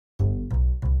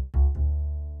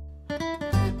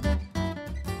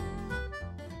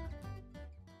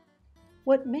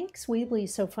What makes Weebly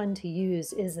so fun to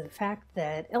use is the fact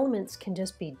that elements can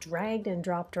just be dragged and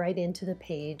dropped right into the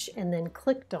page and then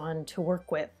clicked on to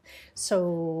work with.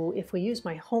 So if we use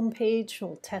my home page,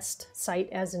 we'll test site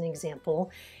as an example,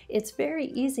 it's very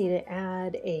easy to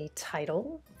add a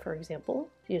title, for example.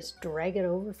 You just drag it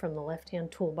over from the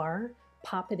left-hand toolbar,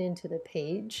 pop it into the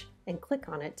page, and click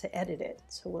on it to edit it.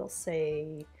 So we'll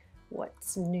say,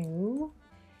 "What's new?"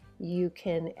 You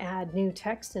can add new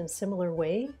text in a similar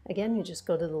way. Again, you just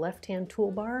go to the left-hand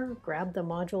toolbar, grab the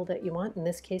module that you want, in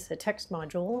this case a text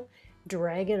module,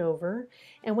 drag it over,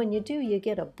 and when you do, you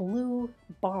get a blue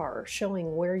bar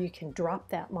showing where you can drop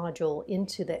that module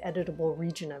into the editable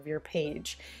region of your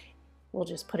page. We'll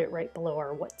just put it right below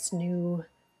our What's New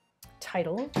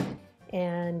title,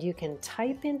 and you can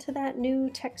type into that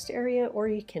new text area or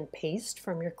you can paste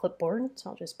from your clipboard. So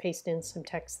I'll just paste in some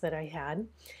text that I had.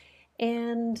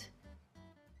 And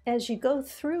as you go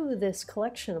through this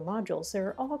collection of modules, there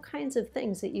are all kinds of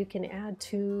things that you can add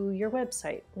to your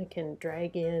website. We can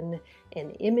drag in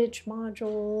an image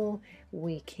module,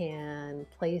 we can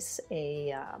place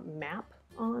a map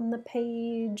on the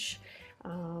page.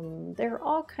 There are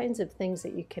all kinds of things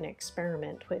that you can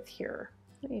experiment with here.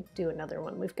 Let me do another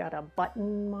one. We've got a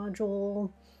button module,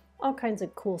 all kinds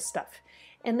of cool stuff.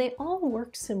 And they all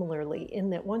work similarly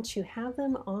in that once you have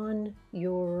them on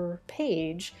your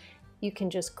page, you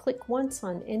can just click once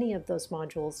on any of those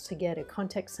modules to get a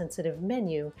context-sensitive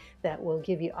menu that will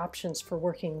give you options for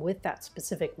working with that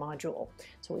specific module.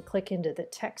 So we click into the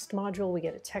text module, we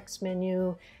get a text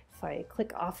menu. If I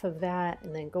click off of that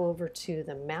and then go over to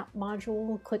the map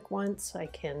module, click once, I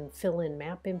can fill in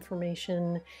map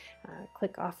information.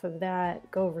 Click off of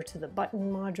that, go over to the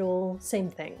button module,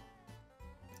 same thing.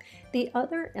 The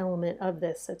other element of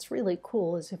this that's really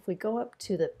cool is if we go up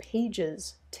to the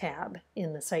Pages tab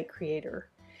in the Site Creator.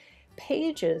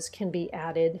 Pages can be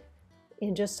added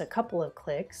in just a couple of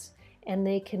clicks, and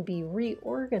they can be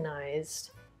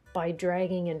reorganized by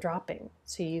dragging and dropping.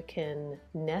 So you can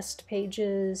nest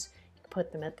pages, you can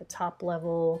put them at the top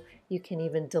level, you can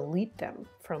even delete them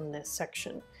from this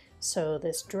section. So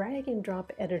this drag and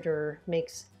drop editor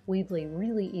makes Weebly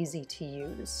really easy to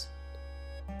use.